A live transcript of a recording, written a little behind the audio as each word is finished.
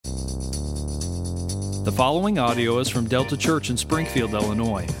The following audio is from Delta Church in Springfield,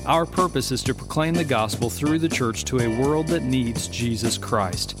 Illinois. Our purpose is to proclaim the gospel through the church to a world that needs Jesus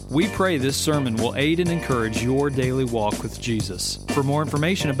Christ. We pray this sermon will aid and encourage your daily walk with Jesus. For more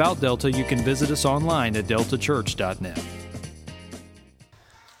information about Delta, you can visit us online at deltachurch.net.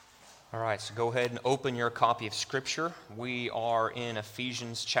 All right, so go ahead and open your copy of Scripture. We are in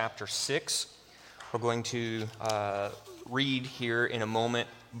Ephesians chapter 6. We're going to read here in a moment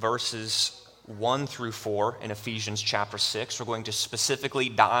verses 1 through 4 in Ephesians chapter 6. We're going to specifically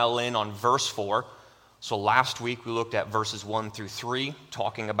dial in on verse 4. So last week we looked at verses 1 through 3,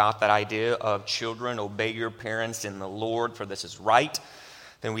 talking about that idea of children, obey your parents in the Lord, for this is right.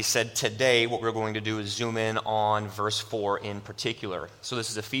 Then we said today what we're going to do is zoom in on verse 4 in particular. So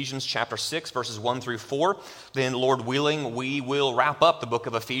this is Ephesians chapter 6, verses 1 through 4. Then, Lord willing, we will wrap up the book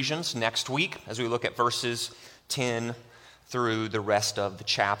of Ephesians next week as we look at verses 10 through the rest of the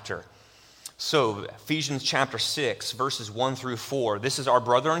chapter. So, Ephesians chapter 6, verses 1 through 4. This is our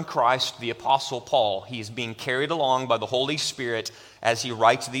brother in Christ, the Apostle Paul. He is being carried along by the Holy Spirit as he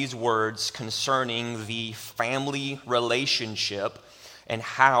writes these words concerning the family relationship and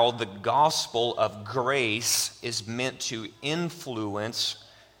how the gospel of grace is meant to influence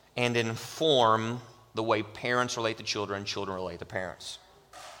and inform the way parents relate to children, children relate to parents.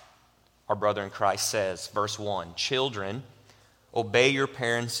 Our brother in Christ says, verse 1, "Children, obey your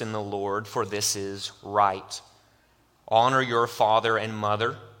parents in the Lord, for this is right. Honor your father and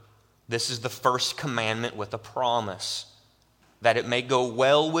mother. This is the first commandment with a promise, that it may go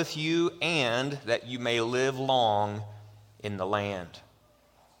well with you and that you may live long in the land.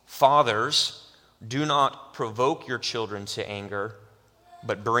 Fathers, do not provoke your children to anger,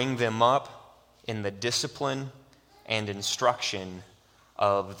 but bring them up in the discipline and instruction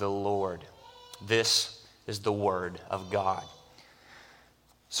of the Lord." This is the word of God.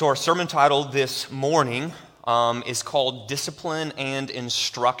 So our sermon title this morning is called Discipline and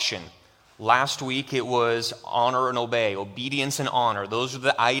Instruction. Last week it was honor and obey, obedience and honor. Those are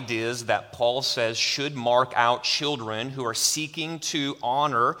the ideas that Paul says should mark out children who are seeking to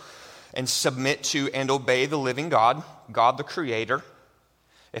honor and submit to and obey the living God, God the Creator.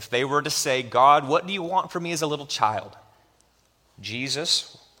 If they were to say, "God, what do you want from me as a little child?"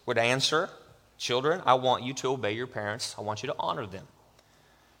 Jesus would answer, "Children, I want you to obey your parents. I want you to honor them."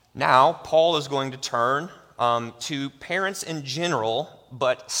 Now, Paul is going to turn to parents in general,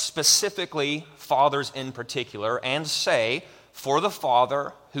 but specifically fathers in particular, and say, for the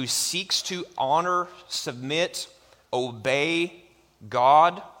father who seeks to honor, submit, obey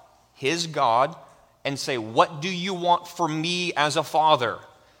God, his God, and say, "What do you want from me as a father?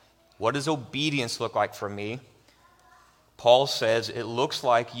 What does obedience look like for me?" Paul says it looks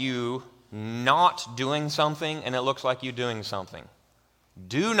like you not doing something, and it looks like you doing something.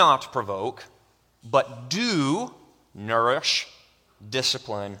 Do not provoke, but do nourish,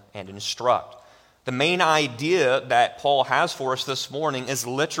 discipline, and instruct. The main idea that Paul has for us this morning is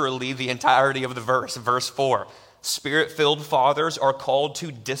literally the entirety of the verse, verse 4. Spirit-filled fathers are called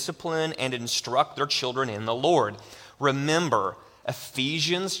to discipline and instruct their children in the Lord. Remember,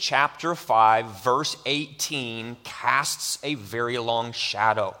 Ephesians chapter 5, verse 18 casts a very long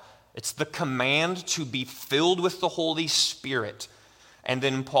shadow. It's the command to be filled with the Holy Spirit. And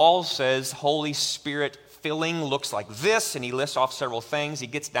then Paul says Holy Spirit filling looks like this, and he lists off several things. He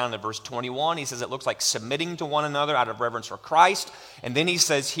gets down to verse 21. He says it looks like submitting to one another out of reverence for Christ. And then he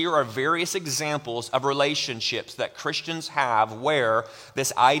says here are various examples of relationships that Christians have where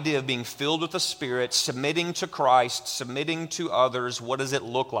this idea of being filled with the Spirit, submitting to Christ, submitting to others, what does it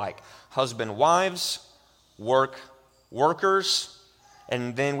look like? Husband, wives, workers,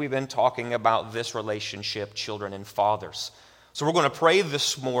 and then we've been talking about this relationship, children and fathers. So we're going to pray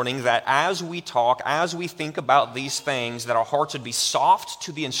this morning that as we talk, as we think about these things, that our hearts would be soft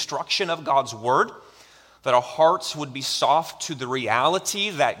to the instruction of God's Word, that our hearts would be soft to the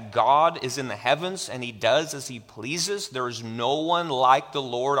reality that God is in the heavens and He does as He pleases. There is no one like the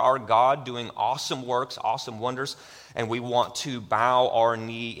Lord our God doing awesome works, awesome wonders, and we want to bow our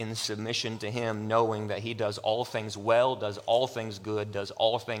knee in submission to Him, knowing that He does all things well, does all things good, does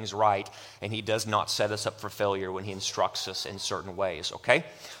all things right, and He does not set us up for failure when He instructs us in certain ways, okay?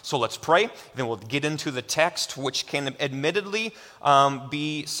 So let's pray, then we'll get into the text, which can admittedly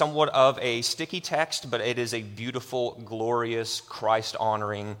be somewhat of a sticky text, but it is a beautiful, glorious,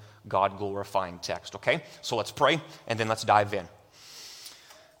 Christ-honoring, God-glorifying text, okay? So let's pray, and then let's dive in.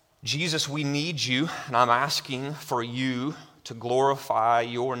 Jesus, we need you, and I'm asking for you to glorify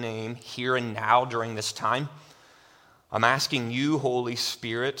your name here and now during this time. I'm asking you, Holy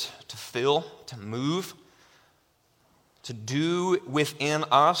Spirit, to fill, to move, to do within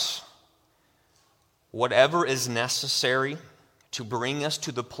us whatever is necessary to bring us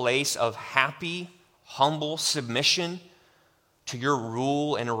to the place of happy, humble submission to your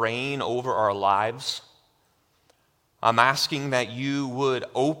rule and reign over our lives. I'm asking that you would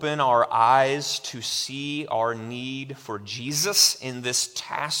open our eyes to see our need for Jesus in this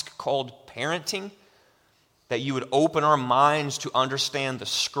task called parenting, that you would open our minds to understand the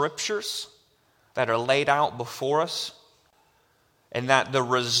scriptures that are laid out before us, and that the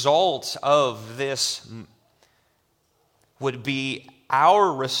result of this would be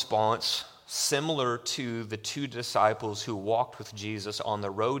our response similar to the two disciples who walked with Jesus on the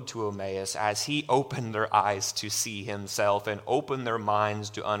road to Emmaus as he opened their eyes to see himself and opened their minds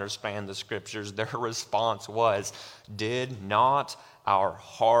to understand the scriptures. Their response was, "Did not our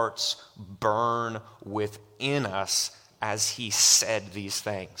hearts burn within us as he said these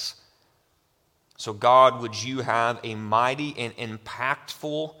things?" So God, would you have a mighty and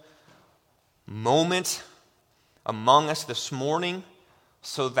impactful moment among us this morning,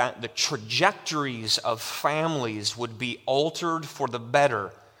 so that the trajectories of families would be altered for the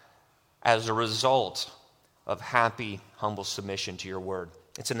better as a result of happy, humble submission to your word.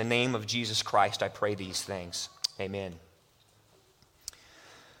 It's in the name of Jesus Christ I pray these things. Amen.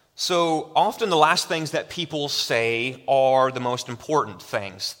 So often the last things that people say are the most important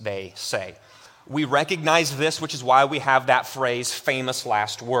things they say. We recognize this, which is why we have that phrase, famous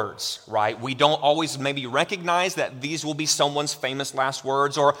last words, right? We don't always maybe recognize that these will be someone's famous last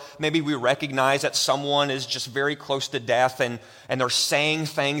words, or maybe we recognize that someone is just very close to death and they're saying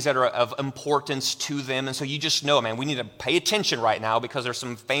things that are of importance to them. And so you just know, man, we need to pay attention right now because there's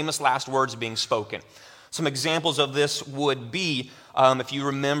some famous last words being spoken. Some examples of this would be, if you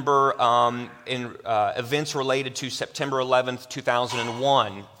remember in events related to September 11th,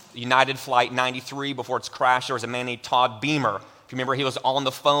 2001, United Flight 93, before its crash, there was a man named Todd Beamer. If you remember, he was on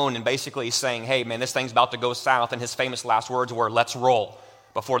the phone and basically saying, "Hey, man, this thing's about to go south," and his famous last words were, "Let's roll,"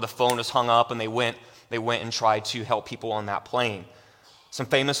 before the phone was hung up and they went and tried to help people on that plane. Some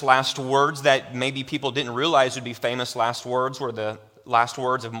famous last words that maybe people didn't realize would be famous last words were the last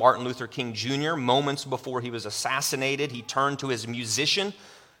words of Martin Luther King Jr. Moments before he was assassinated, he turned to his musician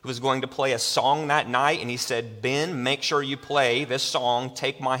who was going to play a song that night, and he said, "Ben, make sure you play this song,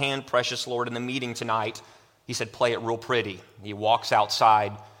 'Take My Hand, Precious Lord,' in the meeting tonight." He said, "Play it real pretty." He walks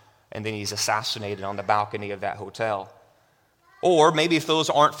outside, and then he's assassinated on the balcony of that hotel. Or maybe if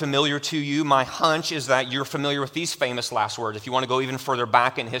those aren't familiar to you, my hunch is that you're familiar with these famous last words. If you want to go even further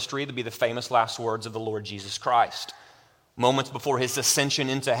back in history, they'd be the famous last words of the Lord Jesus Christ. Moments before his ascension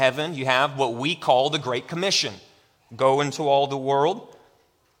into heaven, you have what we call the Great Commission. Go into all the world,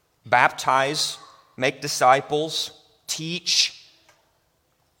 baptize, make disciples, teach.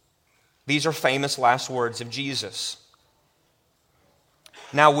 These are famous last words of Jesus.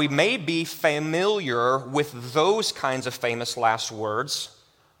 Now, we may be familiar with those kinds of famous last words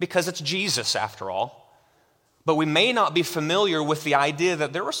because it's Jesus, after all. But we may not be familiar with the idea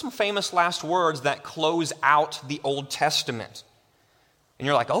that there are some famous last words that close out the Old Testament. And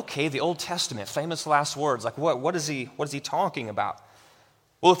you're like, okay, the Old Testament, famous last words. Like, what is he talking about?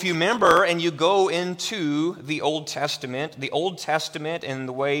 Well, if you remember and you go into the Old Testament and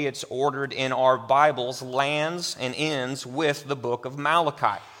the way it's ordered in our Bibles lands and ends with the book of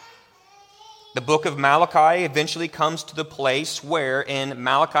Malachi. The book of Malachi eventually comes to the place where in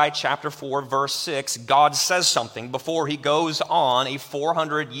Malachi chapter 4, verse 6, God says something before he goes on a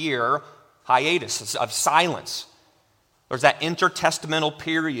 400-year hiatus of silence. There's that intertestamental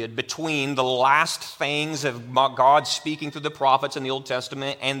period between the last things of God speaking through the prophets in the Old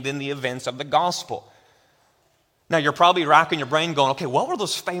Testament and then the events of the gospel. Now, you're probably racking your brain going, okay, what were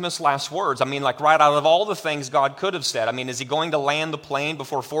those famous last words? I mean, like right out of all the things God could have said. I mean, is he going to land the plane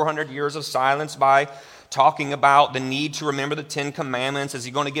before 400 years of silence by talking about the need to remember the 10 Commandments? Is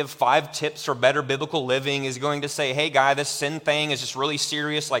he going to give 5 tips for better biblical living? Is he going to say, hey, guy, this sin thing is just really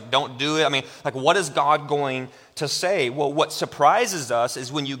serious, like don't do it? I mean, like what is God going to say? Well, what surprises us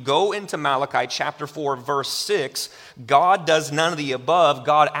is when you go into Malachi chapter 4, verse 6, God does none of the above.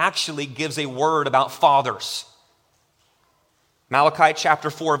 God actually gives a word about fathers. Malachi chapter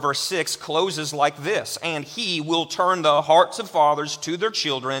 4, verse 6 closes like this, "And he will turn the hearts of fathers to their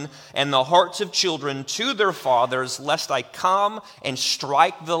children, and the hearts of children to their fathers, lest I come and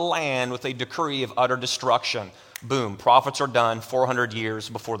strike the land with a decree of utter destruction." Boom, prophets are done 400 years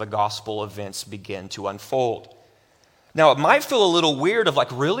before the gospel events begin to unfold. Now, it might feel a little weird of like,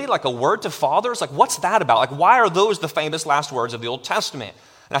 really? Like a word to fathers? Like, what's that about? Like, why are those the famous last words of the Old Testament?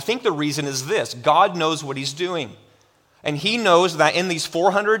 And I think the reason is this: God knows what he's doing. And he knows that in these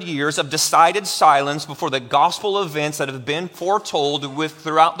 400 years of decided silence before the gospel events that have been foretold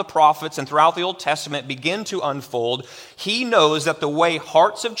throughout the prophets and throughout the Old Testament begin to unfold, he knows that the way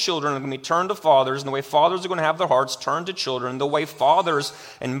hearts of children are going to be turned to fathers, and the way fathers are going to have their hearts turned to children, the way fathers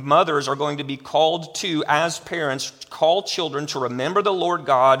and mothers are going to be called to, as parents, call children to remember the Lord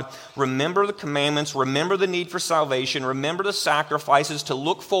God, remember the commandments, remember the need for salvation, remember the sacrifices, to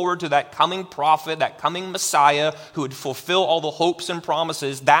look forward to that coming prophet, that coming Messiah who would fulfill all the hopes and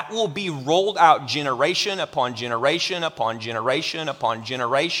promises. That will be rolled out generation upon generation upon generation upon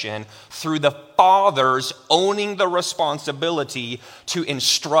generation through the fathers owning the responsibility to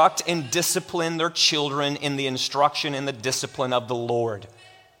instruct and discipline their children in the instruction and the discipline of the Lord.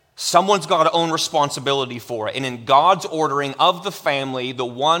 Someone's got to own responsibility for it. And in God's ordering of the family, the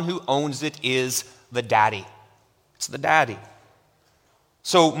one who owns it is the daddy. It's the daddy.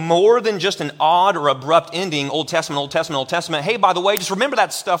 So more than just an odd or abrupt ending, Old Testament, Old Testament, Old Testament. Hey, by the way, just remember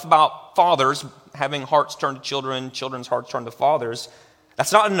that stuff about fathers having hearts turned to children, children's hearts turned to fathers.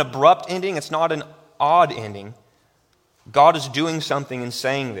 That's not an abrupt ending. It's not an odd ending. God is doing something in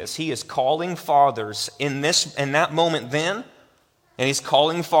saying this. He is calling fathers in that moment then, and He's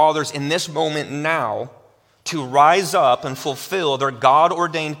calling fathers in this moment now to rise up and fulfill their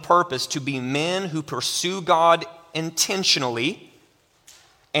God-ordained purpose to be men who pursue God intentionally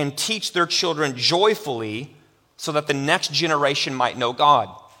and teach their children joyfully so that the next generation might know God.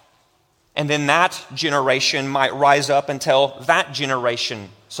 And then that generation might rise up and tell that generation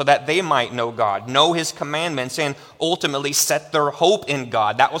so that they might know God, know His commandments, and ultimately set their hope in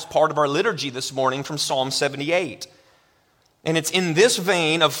God. That was part of our liturgy this morning from Psalm 78. And it's in this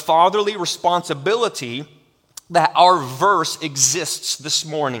vein of fatherly responsibility that our verse exists this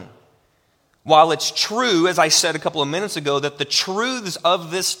morning. While it's true, as I said a couple of minutes ago, that the truths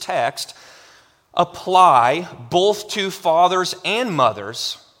of this text apply both to fathers and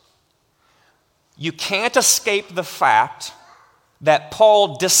mothers, you can't escape the fact that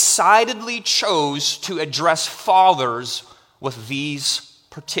Paul decidedly chose to address fathers with these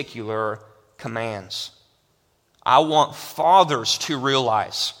particular commands. I want fathers to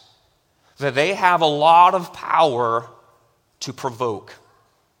realize that they have a lot of power to provoke,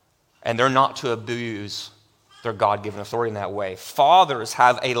 and they're not to abuse their God-given authority in that way. Fathers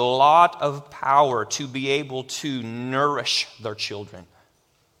have a lot of power to be able to nourish their children,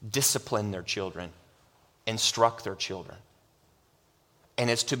 discipline their children, instruct their children. And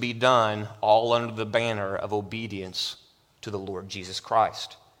it's to be done all under the banner of obedience to the Lord Jesus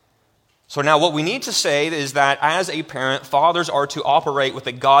Christ. So now what we need to say is that as a parent, fathers are to operate with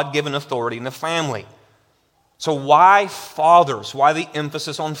a God-given authority in the family. So why fathers? Why the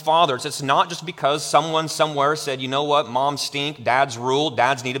emphasis on fathers? It's not just because someone somewhere said, you know what, moms stink, dads rule,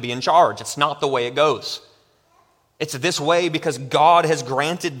 dads need to be in charge. It's not the way it goes. It's this way because God has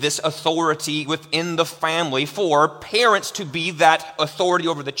granted this authority within the family for parents to be that authority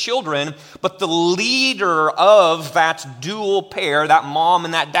over the children, but the leader of that dual pair, that mom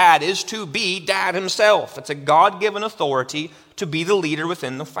and that dad, is to be dad himself. It's a God-given authority to be the leader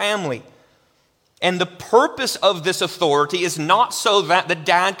within the family. And the purpose of this authority is not so that the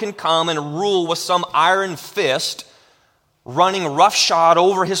dad can come and rule with some iron fist, running roughshod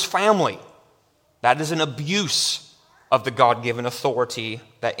over his family. That is an abuse of the God-given authority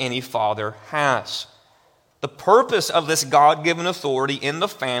that any father has. The purpose of this God-given authority in the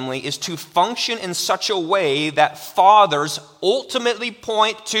family is to function in such a way that fathers ultimately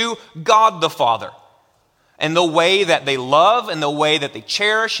point to God the Father. And the way that they love, and the way that they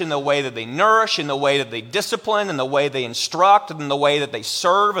cherish, and the way that they nourish, and the way that they discipline, and the way they instruct, and the way that they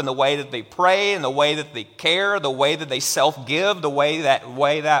serve, and the way that they pray, and the way that they care, the way that they self-give, the way that.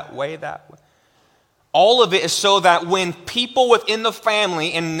 All of it is so that when people within the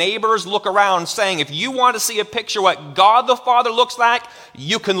family and neighbors look around saying, if you want to see a picture of what God the Father looks like,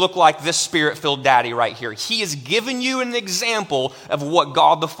 you can look like this Spirit-filled daddy right here. He has given you an example of what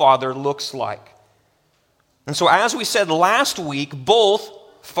God the Father looks like. And so as we said last week, both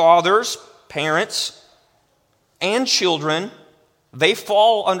fathers, parents, and children, they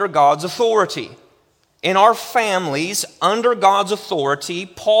fall under God's authority. In our families, under God's authority,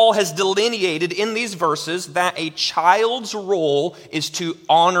 Paul has delineated in these verses that a child's role is to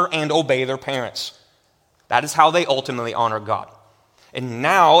honor and obey their parents. That is how they ultimately honor God. And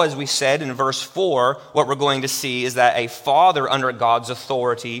now, as we said in verse 4, what we're going to see is that a father under God's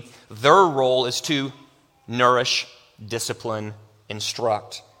authority, their role is to nourish, discipline,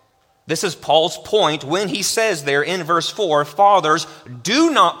 instruct. This is Paul's point when he says there in verse 4, fathers,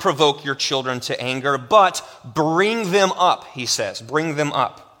 do not provoke your children to anger, but bring them up, he says. Bring them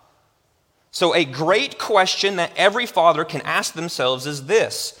up. So a great question that every father can ask themselves is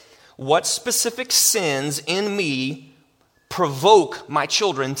this: what specific sins in me provoke my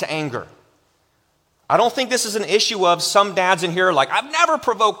children to anger? I don't think this is an issue of some dads in here are like, I've never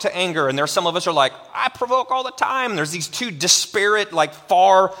provoked to anger. And there's some of us are like, I provoke all the time. There's these two disparate, like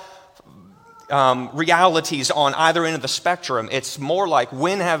far realities on either end of the spectrum. It's more like,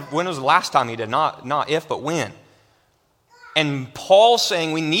 when was the last time you did? Not if, but when. And Paul's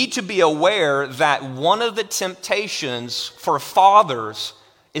saying we need to be aware that one of the temptations for fathers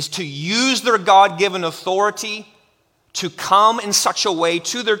is to use their God-given authority to come in such a way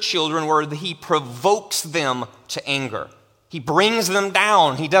to their children where he provokes them to anger. He brings them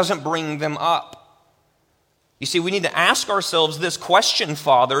down. He doesn't bring them up. You see, we need to ask ourselves this question,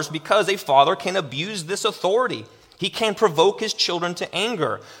 fathers, because a father can abuse this authority. He can provoke his children to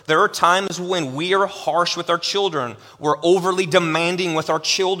anger. There are times when we are harsh with our children. We're overly demanding with our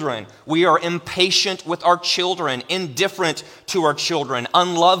children. We are impatient with our children, indifferent to our children,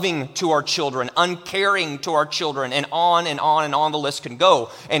 unloving to our children, uncaring to our children, and on and on and on the list can go.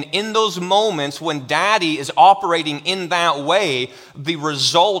 And in those moments when daddy is operating in that way, the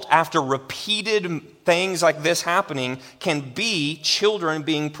result after repeated things like this happening can be children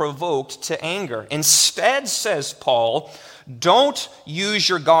being provoked to anger. Instead, says Paul, don't use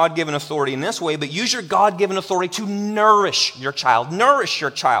your God-given authority in this way, but use your God-given authority to nourish your child. Nourish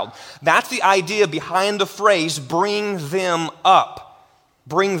your child. That's the idea behind the phrase, bring them up.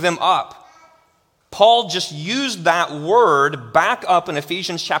 Bring them up. Paul just used that word back up in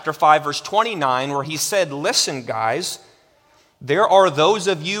Ephesians chapter 5, verse 29, where he said, listen, guys, there are those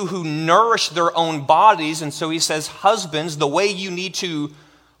of you who nourish their own bodies. And so he says, husbands, the way you need to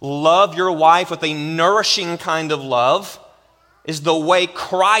love your wife with a nourishing kind of love is the way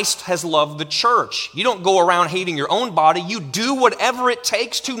Christ has loved the church. You don't go around hating your own body. You do whatever it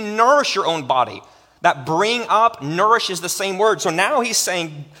takes to nourish your own body. That bring up, nourish is the same word. So now he's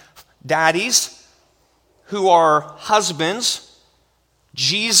saying, daddies who are husbands,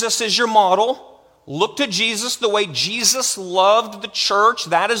 Jesus is your model. Look to Jesus the way Jesus loved the church.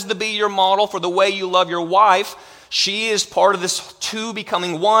 That is to be your model for the way you love your wife. She is part of this two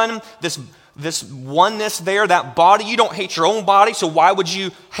becoming one, this oneness there, that body. You don't hate your own body, so why would you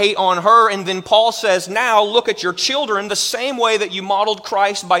hate on her? And then Paul says, now look at your children the same way that you modeled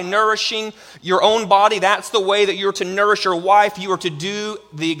Christ by nourishing your own body. That's the way that you're to nourish your wife. You are to do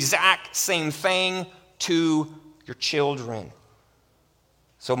the exact same thing to your children.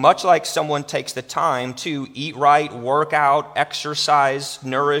 So much like someone takes the time to eat right, work out, exercise,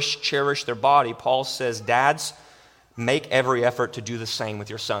 nourish, cherish their body, Paul says, dads, make every effort to do the same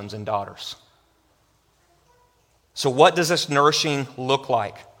with your sons and daughters. So what does this nourishing look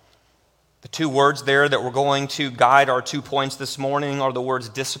like? The two words there that we're going to guide our 2 points this morning are the words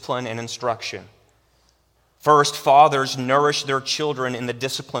discipline and instruction. First, fathers nourish their children in the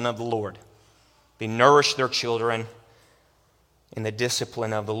discipline of the Lord. They nourish their children in the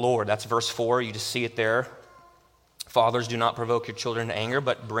discipline of the Lord. That's verse 4. You just see it there. Fathers, do not provoke your children to anger,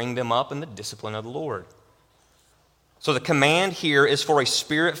 but bring them up in the discipline of the Lord. So the command here is for a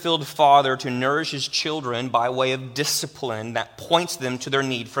spirit-filled father to nourish his children by way of discipline that points them to their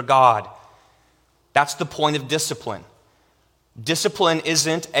need for God. That's the point of discipline. Discipline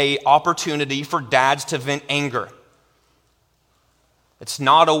isn't an opportunity for dads to vent anger. It's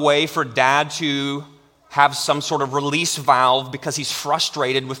not a way for dad to have some sort of release valve because he's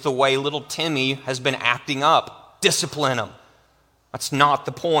frustrated with the way little Timmy has been acting up. Discipline him. That's not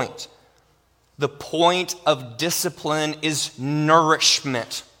the point. The point of discipline is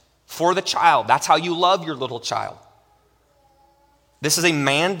nourishment for the child. That's how you love your little child. This is a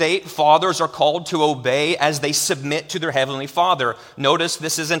mandate fathers are called to obey as they submit to their heavenly Father. Notice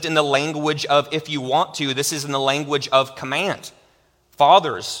this isn't in the language of if you want to. This is in the language of command.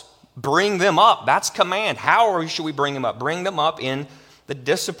 Fathers, bring them up. That's command. How should we bring them up? Bring them up in the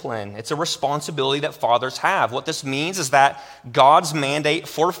discipline. It's a responsibility that fathers have. What this means is that God's mandate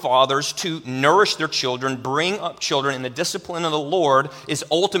for fathers to nourish their children, bring up children in the discipline of the Lord, is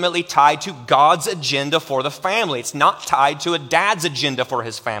ultimately tied to God's agenda for the family. It's not tied to a dad's agenda for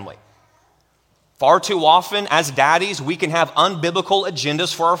his family. Far too often, as daddies, we can have unbiblical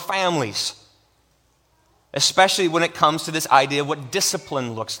agendas for our families, especially when it comes to this idea of what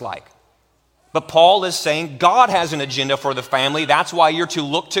discipline looks like. But Paul is saying God has an agenda for the family. That's why you're to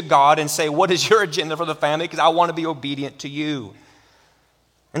look to God and say, what is your agenda for the family? Because I want to be obedient to you.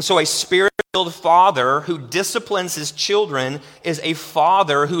 And so a spirit-filled father who disciplines his children is a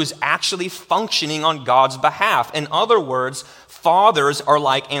father who is actually functioning on God's behalf. In other words, fathers are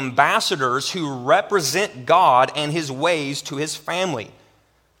like ambassadors who represent God and his ways to his family.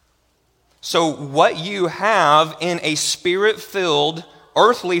 So what you have in a spirit-filled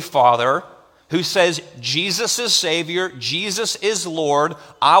earthly father who says, Jesus is Savior, Jesus is Lord,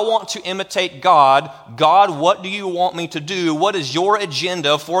 I want to imitate God. God, what do you want me to do? What is your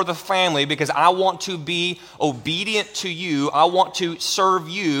agenda for the family? Because I want to be obedient to you. I want to serve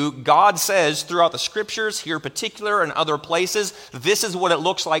you. God says throughout the scriptures, here in particular and other places, this is what it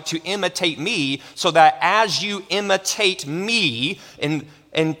looks like to imitate me, so that as you imitate me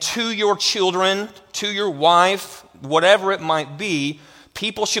and to your children, to your wife, whatever it might be,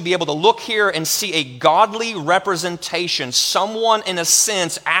 people should be able to look here and see a godly representation, someone in a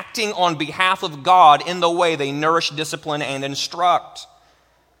sense acting on behalf of God in the way they nourish, discipline, and instruct.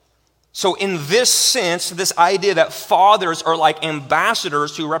 So in this sense, this idea that fathers are like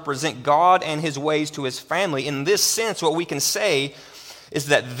ambassadors who represent God and his ways to his family, in this sense, what we can say is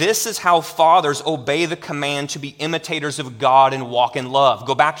that this is how fathers obey the command to be imitators of God and walk in love.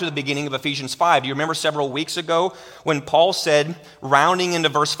 Go back to the beginning of Ephesians 5. Do you remember several weeks ago when Paul said, rounding into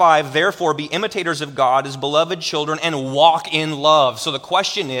verse 5, therefore be imitators of God as beloved children and walk in love. So the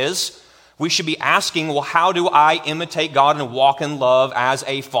question is, we should be asking, well, how do I imitate God and walk in love as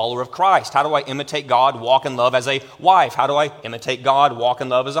a follower of Christ? How do I imitate God, walk in love as a wife? How do I imitate God, walk in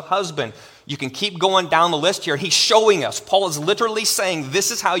love as a husband? You can keep going down the list here. He's showing us. Paul is literally saying,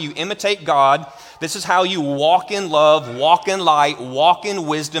 this is how you imitate God. This is how you walk in love, walk in light, walk in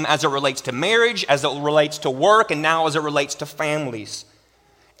wisdom as it relates to marriage, as it relates to work, and now as it relates to families.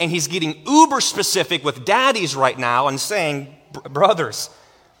 And he's getting uber specific with daddies right now and saying, brothers,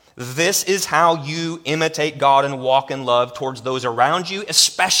 this is how you imitate God and walk in love towards those around you,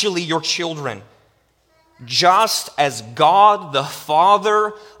 especially your children. Just as God the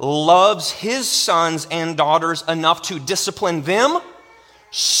Father loves his sons and daughters enough to discipline them,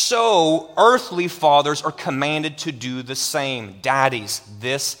 so earthly fathers are commanded to do the same. Daddies,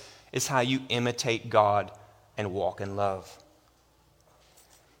 this is how you imitate God and walk in love.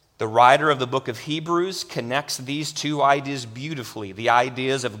 The writer of the book of Hebrews connects these two ideas beautifully. The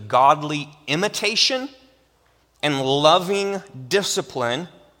ideas of godly imitation and loving discipline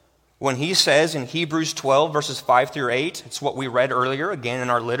when he says in Hebrews 12, verses 5 through 8, it's what we read earlier, again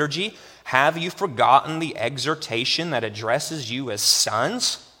in our liturgy, have you forgotten the exhortation that addresses you as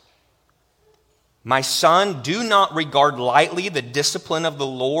sons? My son, do not regard lightly the discipline of the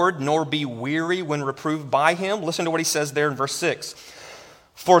Lord, nor be weary when reproved by him. Listen to what he says there in verse 6.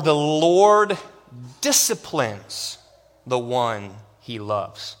 For the Lord disciplines the one he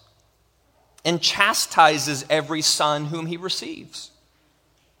loves and chastises every son whom he receives.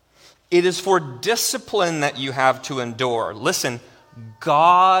 It is for discipline that you have to endure. Listen,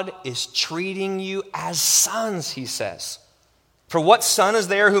 God is treating you as sons, he says. For what son is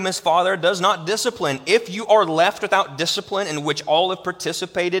there whom his father does not discipline? If you are left without discipline in which all have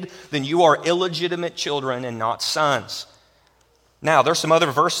participated, then you are illegitimate children and not sons. Now, there's some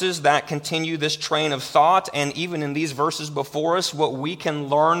other verses that continue this train of thought, and even in these verses before us, what we can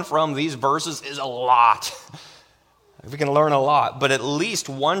learn from these verses is a lot. We can learn a lot, but at least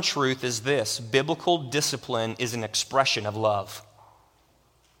one truth is this: biblical discipline is an expression of love.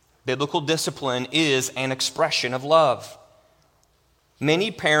 Biblical discipline is an expression of love. Many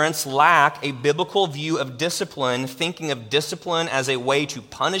parents lack a biblical view of discipline, thinking of discipline as a way to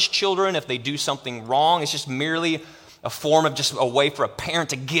punish children if they do something wrong. It's just merely a form of just a way for a parent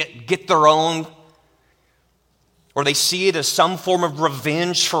to get their own. Or they see it as some form of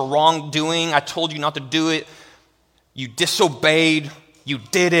revenge for wrongdoing. I told you not to do it. You disobeyed. You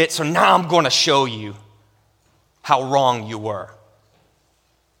did it. So now I'm going to show you how wrong you were.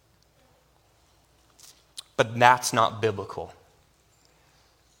 But that's not biblical.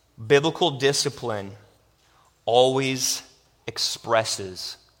 Biblical discipline always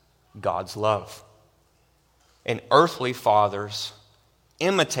expresses God's love. And earthly fathers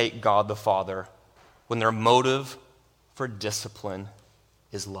imitate God the Father when their motive for discipline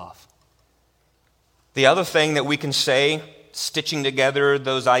is love. The other thing that we can say, stitching together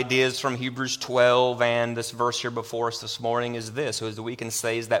those ideas from Hebrews 12 and this verse here before us this morning, is this: is that we can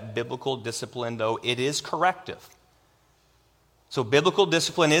say is that biblical discipline, though it is corrective. So biblical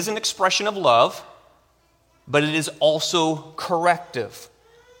discipline is an expression of love, but it is also corrective.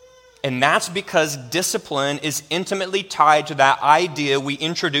 And that's because discipline is intimately tied to that idea we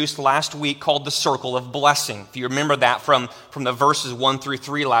introduced last week called the circle of blessing. If you remember that from the verses 1 through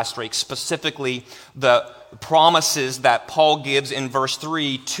 3 last week, specifically the promises that Paul gives in verse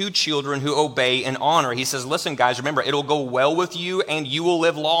 3 to children who obey and honor. He says, listen guys, remember, it'll go well with you and you will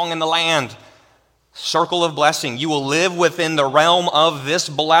live long in the land. Circle of blessing. You will live within the realm of this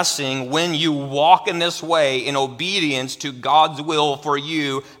blessing when you walk in this way in obedience to God's will for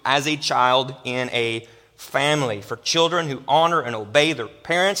you as a child in a family. For children who honor and obey their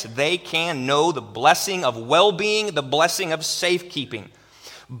parents, they can know the blessing of well-being, the blessing of safekeeping.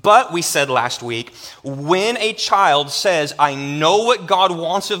 But we said last week, when a child says, I know what God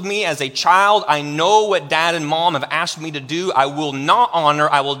wants of me as a child, I know what dad and mom have asked me to do, I will not honor,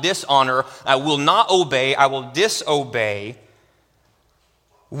 I will dishonor, I will not obey, I will disobey.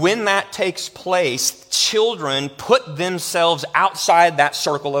 When that takes place, children put themselves outside that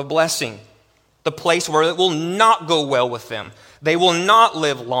circle of blessing, the place where it will not go well with them. They will not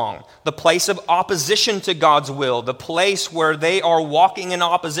live long. The place of opposition to God's will, the place where they are walking in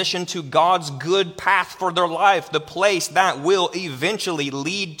opposition to God's good path for their life, the place that will eventually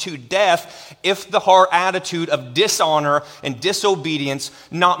lead to death if the heart attitude of dishonor and disobedience,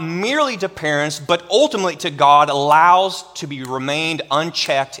 not merely to parents, but ultimately to God, allows to be remained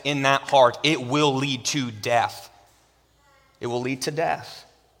unchecked in that heart. It will lead to death. It will lead to death.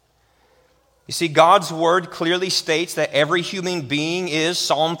 You see, God's word clearly states that every human being is,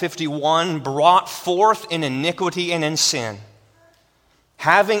 Psalm 51, brought forth in iniquity and in sin.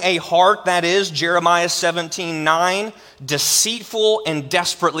 Having a heart that is, Jeremiah 17:9, deceitful and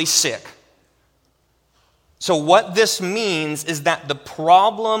desperately sick. So what this means is that the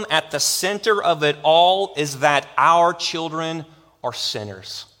problem at the center of it all is that our children are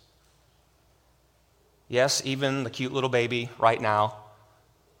sinners. Yes, even the cute little baby right now,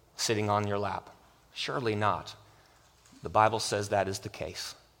 sitting on your lap. Surely not. The Bible says that is the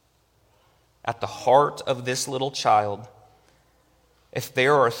case. At the heart of this little child, if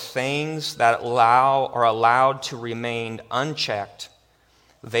there are things that are allowed to remain unchecked,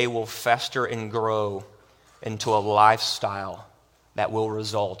 they will fester and grow into a lifestyle that will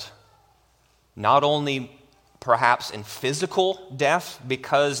result not only perhaps in physical death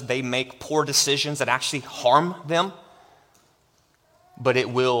because they make poor decisions that actually harm them, but it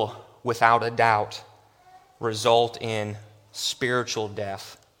will, without a doubt, result in spiritual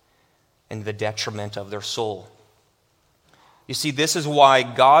death and the detriment of their soul. You see, this is why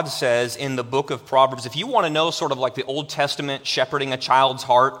God says in the book of Proverbs, if you want to know sort of like the Old Testament shepherding a child's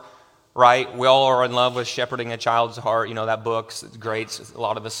heart, right? We all are in love with shepherding a child's heart. You know, that book, it's great. A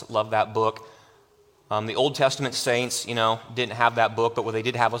lot of us love that book. The Old Testament saints, didn't have that book, but what they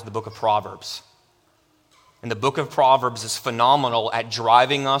did have was the book of Proverbs. And the book of Proverbs is phenomenal at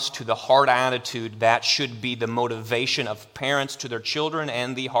driving us to the heart attitude that should be the motivation of parents to their children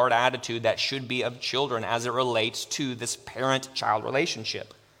and the heart attitude that should be of children as it relates to this parent-child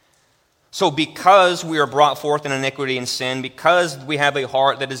relationship. So because we are brought forth in iniquity and sin, because we have a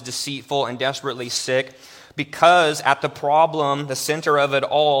heart that is deceitful and desperately sick, because at the center of it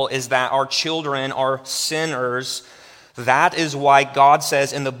all is that our children are sinners, that is why God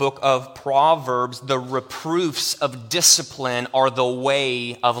says in the book of Proverbs, the reproofs of discipline are the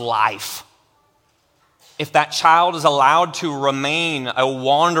way of life. If that child is allowed to remain a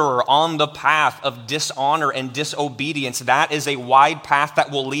wanderer on the path of dishonor and disobedience, that is a wide path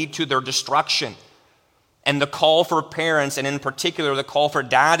that will lead to their destruction. And the call for parents, and in particular the call for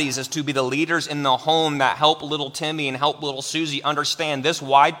daddies, is to be the leaders in the home that help little Timmy and help little Susie understand this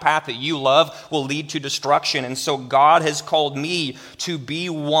wide path that you love will lead to destruction. And so God has called me to be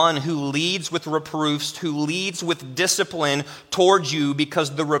one who leads with reproofs, who leads with discipline towards you,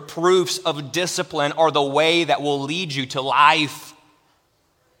 because the reproofs of discipline are the way that will lead you to life.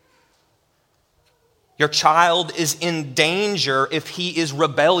 Your child is in danger if he is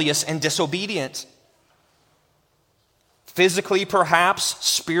rebellious and disobedient. Physically, perhaps,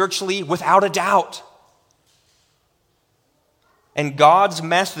 spiritually, without a doubt. And God's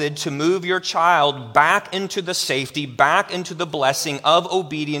method to move your child back into the safety, back into the blessing of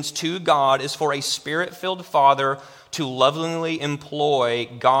obedience to God is for a spirit-filled father to lovingly employ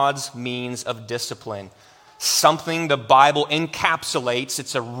God's means of discipline. Something the Bible encapsulates.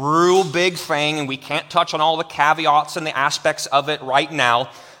 It's a real big thing, and we can't touch on all the caveats and the aspects of it right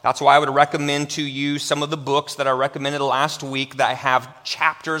now. That's why I would recommend to you some of the books that I recommended last week that have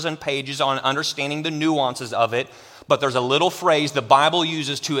chapters and pages on understanding the nuances of it. But there's a little phrase the Bible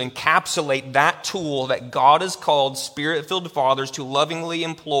uses to encapsulate that tool that God has called spirit-filled fathers to lovingly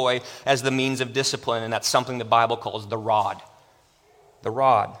employ as the means of discipline, and that's something the Bible calls the rod. The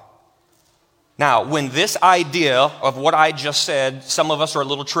rod. Now, when this idea of what I just said, some of us are a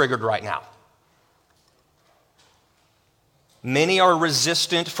little triggered right now. Many are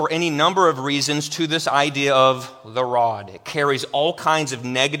resistant for any number of reasons to this idea of the rod. It carries all kinds of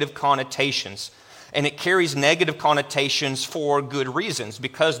negative connotations. And it carries negative connotations for good reasons,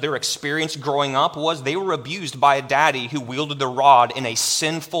 because their experience growing up was they were abused by a daddy who wielded the rod in a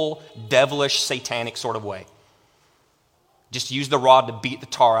sinful, devilish, satanic sort of way. Just used the rod to beat the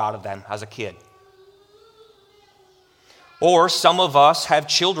tar out of them as a kid. Or some of us have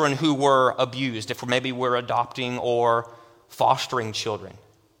children who were abused, if maybe we're adopting or fostering children.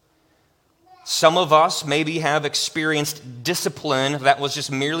 Some of us maybe have experienced discipline that was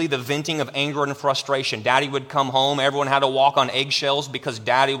just merely the venting of anger and frustration. Daddy would come home, everyone had to walk on eggshells because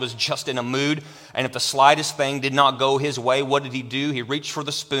daddy was just in a mood, and if the slightest thing did not go his way, what did he do? He reached for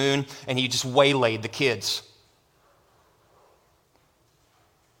the spoon and he just waylaid the kids.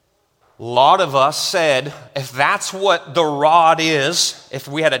 A lot of us said, if that's what the rod is, if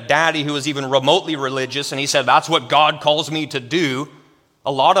we had a daddy who was even remotely religious and he said, that's what God calls me to do,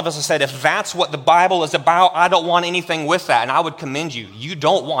 a lot of us have said, if that's what the Bible is about, I don't want anything with that. And I would commend you. You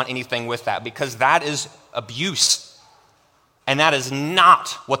don't want anything with that, because that is abuse. And that is not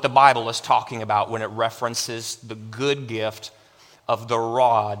what the Bible is talking about when it references the good gift of the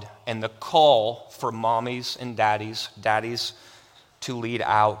rod and the call for mommies and daddies to lead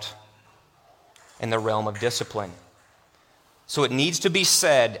out in the realm of discipline. So it needs to be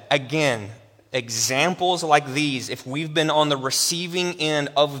said, again, examples like these, if we've been on the receiving end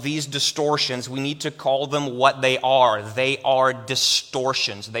of these distortions, we need to call them what they are. They are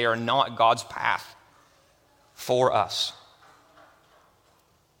distortions. They are not God's path for us.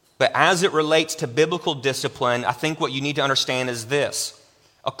 But as it relates to biblical discipline, I think what you need to understand is this.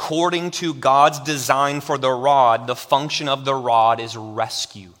 According to God's design for the rod, the function of the rod is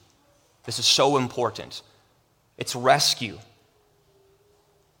rescue. This is so important. It's rescue.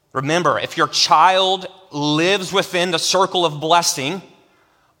 Remember, if your child lives within the circle of blessing,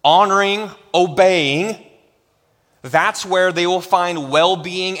 honoring, obeying, that's where they will find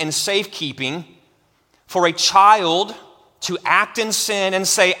well-being and safekeeping. For a child to act in sin and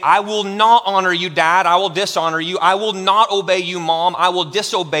say, I will not honor you, Dad, I will dishonor you. I will not obey you, Mom, I will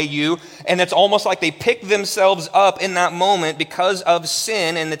disobey you. And it's almost like they pick themselves up in that moment because of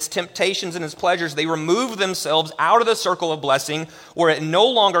sin and its temptations and its pleasures. They remove themselves out of the circle of blessing where it no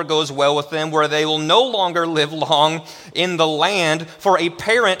longer goes well with them, where they will no longer live long in the land. For a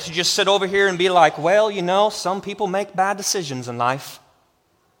parent to just sit over here and be like, well, you know, some people make bad decisions in life.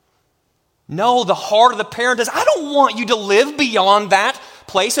 No, the heart of the parent is, I don't want you to live beyond that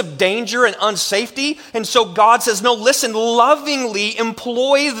place of danger and unsafety. And so God says, no, listen, lovingly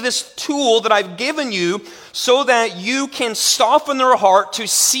employ this tool that I've given you so that you can soften their heart to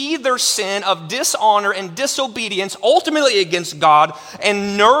see their sin of dishonor and disobedience, ultimately against God,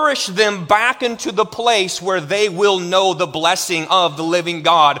 and nourish them back into the place where they will know the blessing of the living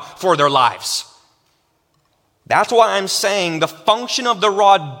God for their lives. That's why I'm saying the function of the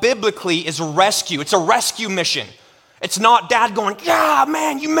rod biblically is rescue. It's a rescue mission. It's not dad going, yeah,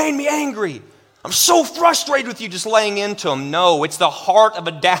 man, you made me angry. I'm so frustrated with you, just laying into him. No, it's the heart of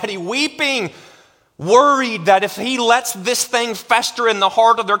a daddy weeping, worried that if he lets this thing fester in the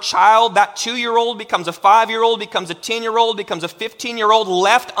heart of their child, that 2-year-old becomes a 5-year-old, becomes a 10-year-old, becomes a 15-year-old,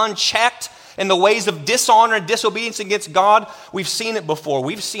 left unchecked in the ways of dishonor and disobedience against God. We've seen it before.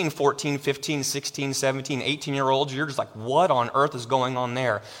 We've seen 14, 15, 16, 17, 18-year-olds. You're just like, what on earth is going on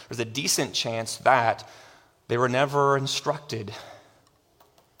there? There's a decent chance that they were never instructed,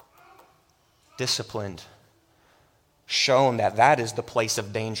 disciplined, shown that that is the place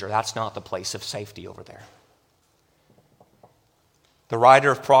of danger. That's not the place of safety over there. The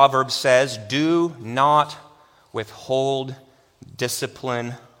writer of Proverbs says, do not withhold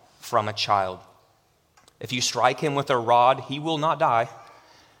discipline from a child. If you strike him with a rod, he will not die.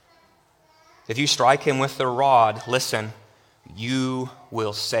 If you strike him with the rod, listen, you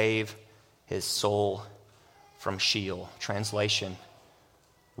will save his soul from Sheol. Translation,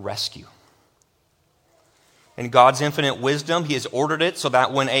 rescue. In God's infinite wisdom, he has ordered it so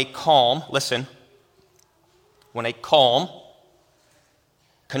that when a calm,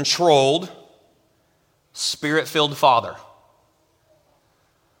 controlled, spirit-filled father.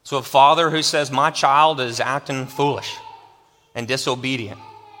 So a father who says, my child is acting foolish and disobedient,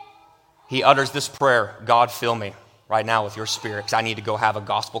 he utters this prayer, God, fill me right now with your spirit, because I need to go have a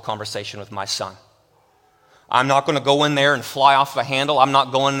gospel conversation with my son. I'm not going to go in there and fly off the handle. I'm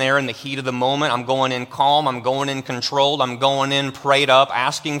not going there in the heat of the moment. I'm going in calm. I'm going in controlled. I'm going in prayed up,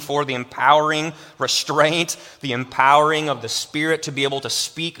 asking for the empowering restraint, the empowering of the Spirit to be able to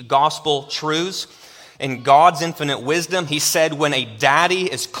speak gospel truths. In God's infinite wisdom, he said when a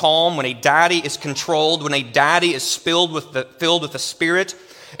daddy is calm, when a daddy is controlled, when a daddy is filled with the Spirit,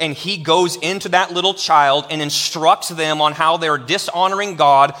 and he goes into that little child and instructs them on how they're dishonoring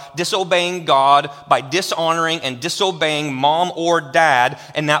God, disobeying God by dishonoring and disobeying mom or dad,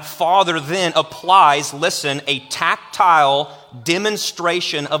 and that father then applies, listen, a tactile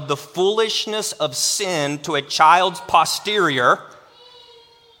demonstration of the foolishness of sin to a child's posterior.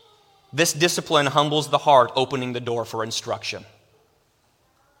 This discipline humbles the heart, opening the door for instruction.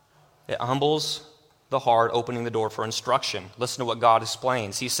 It humbles the heart, opening the door for instruction. Listen to what God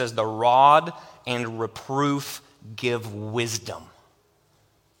explains. He says, the rod and reproof give wisdom.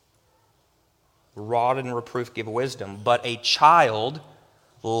 Rod and reproof give wisdom, but a child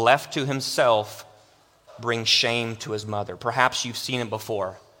left to himself brings shame to his mother. Perhaps you've seen it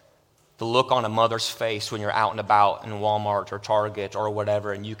before. The look on a mother's face when you're out and about in Walmart or Target or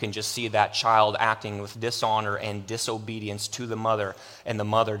whatever, and you can just see that child acting with dishonor and disobedience to the mother, and the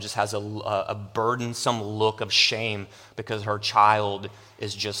mother just has a burdensome look of shame because her child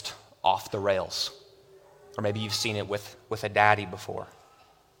is just off the rails. Or maybe you've seen it with a daddy before.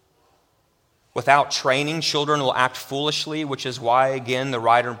 Without training, children will act foolishly, which is why, again, the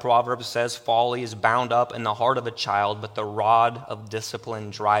writer in Proverbs says, folly is bound up in the heart of a child, but the rod of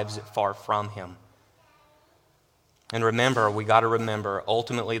discipline drives it far from him. And remember, we got to remember,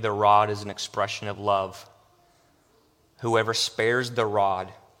 ultimately the rod is an expression of love. Whoever spares the rod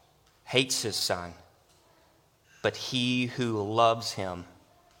hates his son, but he who loves him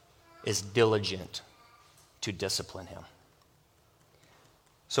is diligent to discipline him.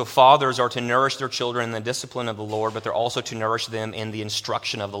 So fathers are to nourish their children in the discipline of the Lord, but they're also to nourish them in the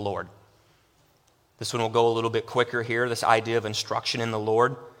instruction of the Lord. This one will go a little bit quicker here, this idea of instruction in the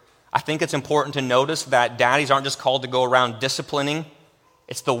Lord. I think it's important to notice that daddies aren't just called to go around disciplining.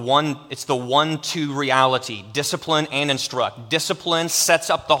 It's the one-two reality, discipline and instruct. Discipline sets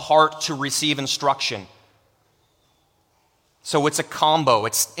up the heart to receive instruction. So it's a combo.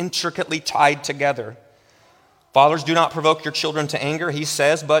 It's intricately tied together. Fathers, do not provoke your children to anger, he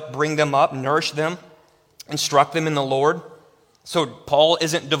says, but bring them up, nourish them, instruct them in the Lord. So Paul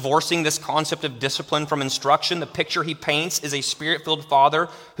isn't divorcing this concept of discipline from instruction. The picture he paints is a spirit-filled father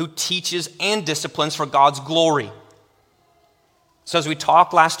who teaches and disciplines for God's glory. So as we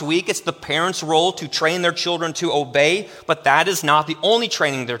talked last week, it's the parents' role to train their children to obey, but that is not the only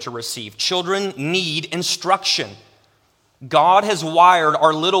training they're to receive. Children need instruction. God has wired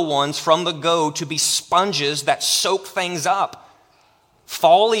our little ones from the go to be sponges that soak things up.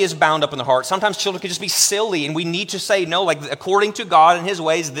 Folly is bound up in the heart. Sometimes children can just be silly, and we need to say, no, like according to God and his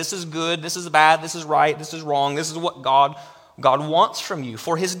ways, this is good, this is bad, this is right, this is wrong, this is what God wants from you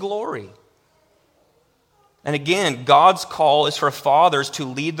for his glory. And again, God's call is for fathers to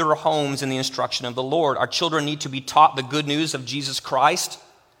lead their homes in the instruction of the Lord. Our children need to be taught the good news of Jesus Christ.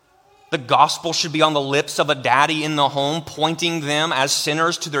 The gospel should be on the lips of a daddy in the home, pointing them as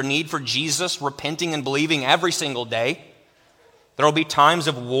sinners to their need for Jesus, repenting and believing every single day. There will be times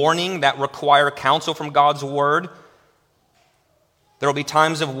of warning that require counsel from God's word. There will be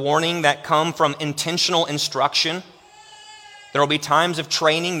times of warning that come from intentional instruction. There will be times of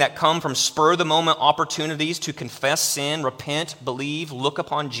training that come from spur-of-the-moment opportunities to confess sin, repent, believe, look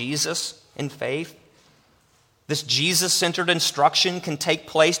upon Jesus in faith. This Jesus-centered instruction can take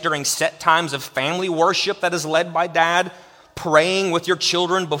place during set times of family worship that is led by dad, praying with your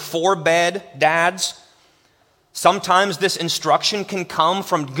children before bed, dads. Sometimes this instruction can come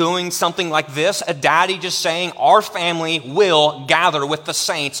from doing something like this, a daddy just saying, our family will gather with the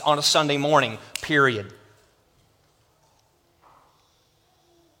saints on a Sunday morning, period.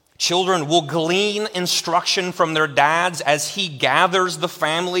 Children will glean instruction from their dads as he gathers the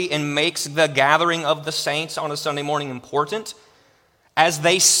family and makes the gathering of the saints on a Sunday morning important. As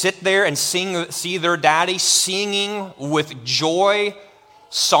they sit there and see their daddy singing with joy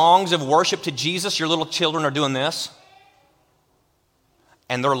songs of worship to Jesus, your little children are doing this.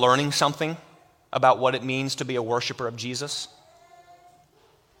 And they're learning something about what it means to be a worshiper of Jesus.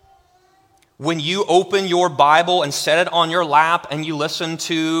 When you open your Bible and set it on your lap and you listen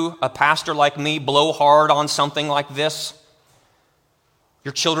to a pastor like me blow hard on something like this,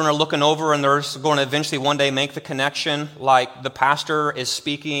 your children are looking over and they're going to eventually one day make the connection, like the pastor is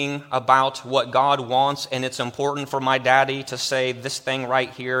speaking about what God wants, and it's important for my daddy to say this thing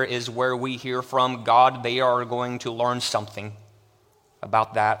right here is where we hear from God. They are going to learn something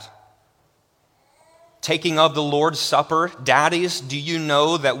about that. Taking of the Lord's Supper. Daddies, do you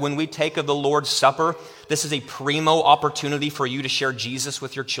know that when we take of the Lord's Supper, this is a primo opportunity for you to share Jesus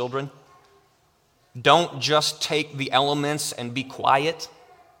with your children? Don't just take the elements and be quiet.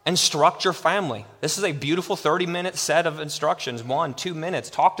 Instruct your family. This is a beautiful 30-minute set of instructions. 1, 2 minutes.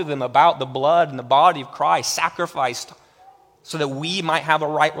 Talk to them about the blood and the body of Christ sacrificed so that we might have a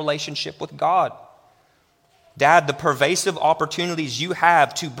right relationship with God. Dad, the pervasive opportunities you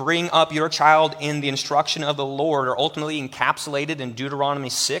have to bring up your child in the instruction of the Lord are ultimately encapsulated in Deuteronomy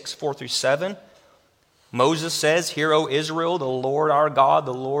 6, 4 through 7. Moses says, "Hear, O Israel, the Lord our God,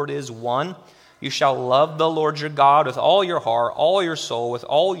 the Lord is one. You shall love the Lord your God with all your heart, all your soul, with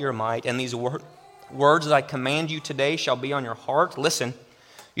all your might. And these words that I command you today shall be on your heart." Listen,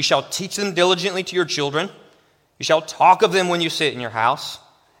 "You shall teach them diligently to your children. You shall talk of them when you sit in your house,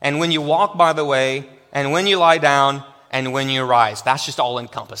 and when you walk by the way, and when you lie down, and when you rise." That's just all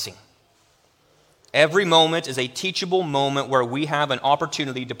encompassing. Every moment is a teachable moment where we have an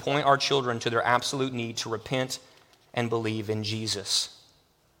opportunity to point our children to their absolute need to repent and believe in Jesus.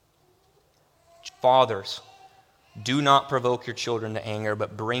 Fathers, do not provoke your children to anger,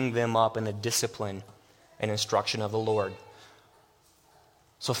 but bring them up in the discipline and instruction of the Lord.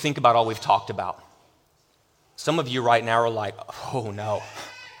 So think about all we've talked about. Some of you right now are like, "Oh no.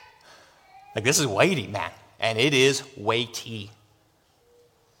 Like, this is weighty, man." And it is weighty.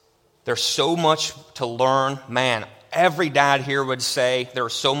 There's so much to learn. Man, every dad here would say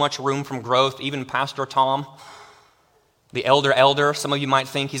there's so much room for growth. Even Pastor Tom, the elder, some of you might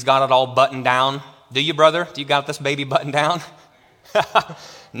think he's got it all buttoned down. Do you, brother? Do you got this baby buttoned down?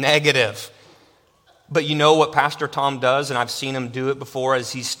 Negative. But you know what Pastor Tom does, and I've seen him do it before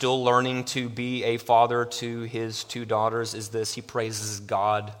as he's still learning to be a father to his 2 daughters, is this: he praises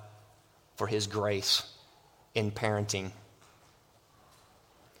God for his grace in parenting.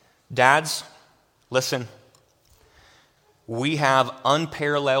 Dads, listen, we have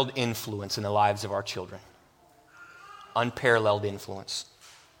unparalleled influence in the lives of our children. Unparalleled influence.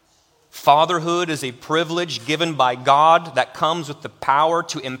 Fatherhood is a privilege given by God that comes with the power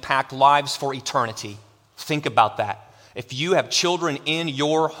to impact lives for eternity. Think about that. If you have children in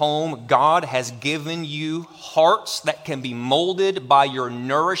your home, God has given you hearts that can be molded by your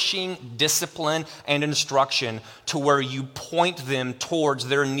nourishing discipline and instruction to where you point them towards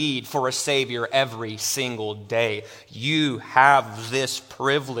their need for a Savior every single day. You have this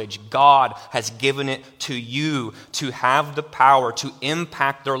privilege. God has given it to you to have the power to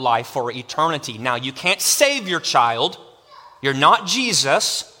impact their life for eternity. Now, you can't save your child. You're not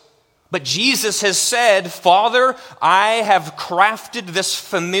Jesus. But Jesus has said, "Father, I have crafted this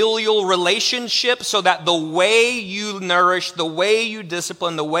familial relationship so that the way you nourish, the way you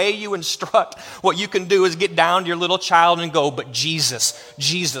discipline, the way you instruct, what you can do is get down to your little child and go, but Jesus,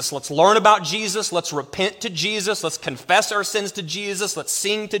 let's learn about Jesus, let's repent to Jesus, let's confess our sins to Jesus, let's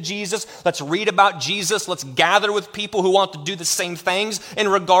sing to Jesus, let's read about Jesus, let's gather with people who want to do the same things in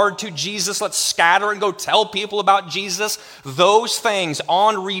regard to Jesus, let's scatter and go tell people about Jesus." Those things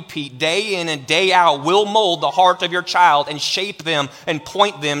on repeat, day in and day out, will mold the heart of your child and shape them and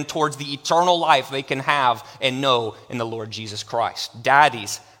point them towards the eternal life they can have and know in the Lord Jesus Christ.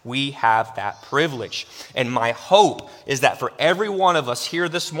 Daddies, we have that privilege. And my hope is that for every one of us here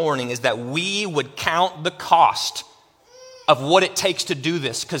this morning is that we would count the cost of what it takes to do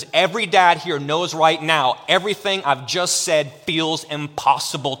this. Because every dad here knows right now, everything I've just said feels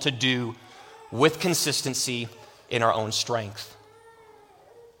impossible to do with consistency in our own strength.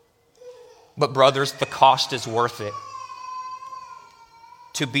 But brothers, the cost is worth it.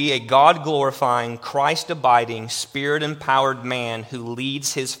 To be a God-glorifying, Christ-abiding, Spirit-empowered man who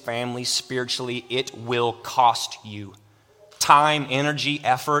leads his family spiritually, it will cost you time, energy,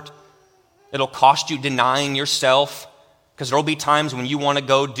 effort. It'll cost you denying yourself, because there will be times when you want to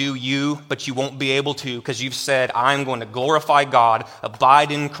go do you, but you won't be able to because you've said, "I'm going to glorify God,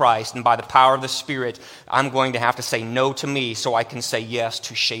 abide in Christ, and by the power of the Spirit, I'm going to have to say no to me so I can say yes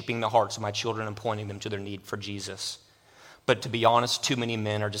to shaping the hearts of my children and pointing them to their need for Jesus." But to be honest, too many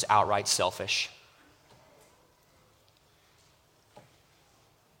men are just outright selfish.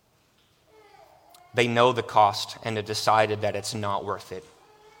 They know the cost and have decided that it's not worth it.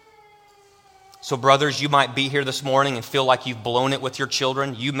 So brothers, you might be here this morning and feel like you've blown it with your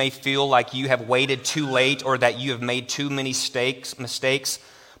children. You may feel like you have waited too late or that you have made too many mistakes.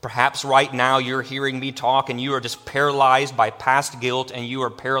 Perhaps right now you're hearing me talk and you are just paralyzed by past guilt and you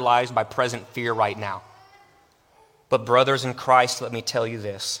are paralyzed by present fear right now. But brothers in Christ, let me tell you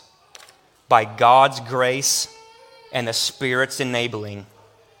this. By God's grace and the Spirit's enabling,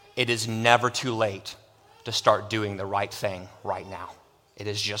 it is never too late to start doing the right thing right now. It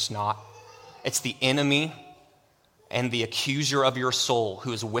is just not. It's the enemy and the accuser of your soul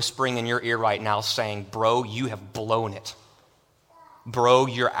who is whispering in your ear right now saying, "Bro, you have blown it. Bro,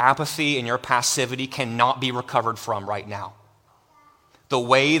 your apathy and your passivity cannot be recovered from right now." the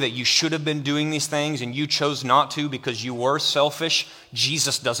way that you should have been doing these things and you chose not to because you were selfish,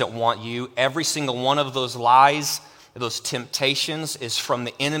 Jesus doesn't want you. Every single one of those lies, those temptations is from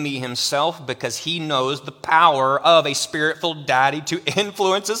the enemy himself, because he knows the power of a spirit-filled daddy to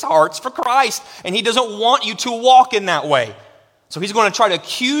influence his hearts for Christ. And he doesn't want you to walk in that way. So he's going to try to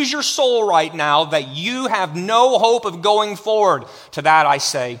accuse your soul right now that you have no hope of going forward. To that I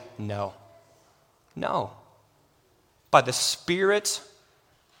say, no. No. By the Spirit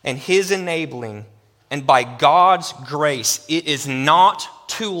and his enabling, and by God's grace, it is not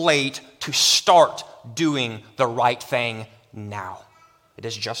too late to start doing the right thing now. It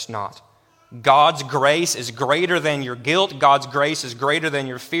is just not. God's grace is greater than your guilt. God's grace is greater than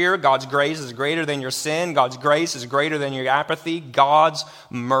your fear. God's grace is greater than your sin. God's grace is greater than your apathy. God's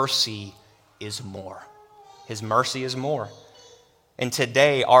mercy is more. His mercy is more. And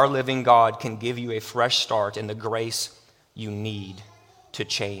today, our living God can give you a fresh start in the grace you need to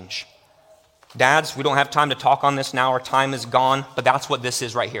change. Dads, we don't have time to talk on this now. Our time is gone, but that's what this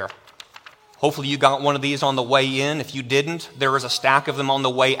is right here. Hopefully you got one of these on the way in. If you didn't, there is a stack of them on the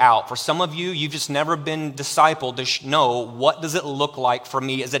way out. For some of you, you've just never been discipled to know what does it look like for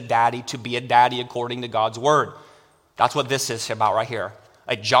me as a daddy to be a daddy according to God's word. That's what this is about right here.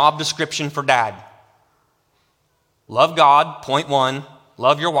 A job description for dad. Love God, point 1.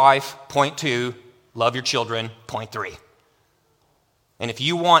 Love your wife, point 2. Love your children, point 3. And if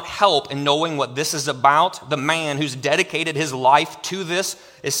you want help in knowing what this is about, the man who's dedicated his life to this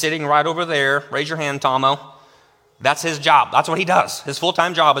is sitting right over there. Raise your hand, Tomo. That's his job. That's what he does. His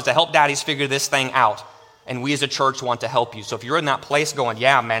full-time job is to help daddies figure this thing out. And we as a church want to help you. So if you're in that place going,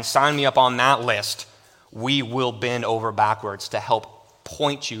 yeah, man, sign me up on that list, we will bend over backwards to help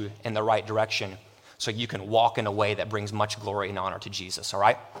point you in the right direction so you can walk in a way that brings much glory and honor to Jesus. All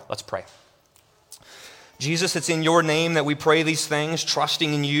right? Let's pray. Jesus, it's in your name that we pray these things,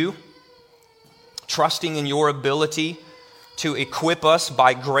 trusting in you, trusting in your ability to equip us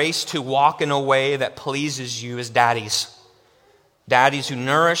by grace to walk in a way that pleases you as daddies. Daddies who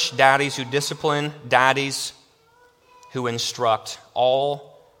nourish, daddies who discipline, daddies who instruct,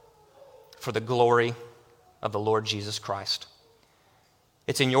 all for the glory of the Lord Jesus Christ.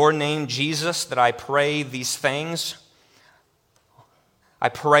 It's in your name, Jesus, that I pray these things. I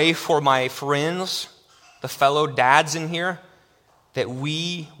pray for my friends, the fellow dads in here, that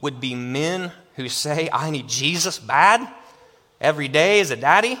we would be men who say, I need Jesus bad every day as a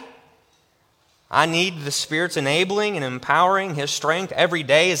daddy. I need the Spirit's enabling and empowering His strength every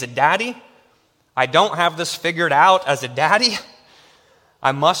day as a daddy. I don't have this figured out as a daddy.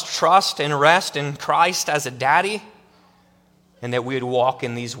 I must trust and rest in Christ as a daddy, and that we would walk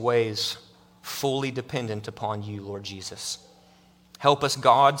in these ways fully dependent upon you, Lord Jesus. Help us,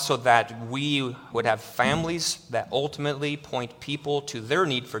 God, so that we would have families that ultimately point people to their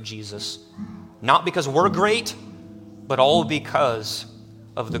need for Jesus, not because we're great, but all because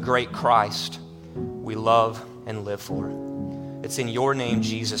of the great Christ we love and live for. It's in your name,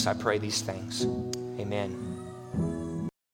 Jesus, I pray these things. Amen.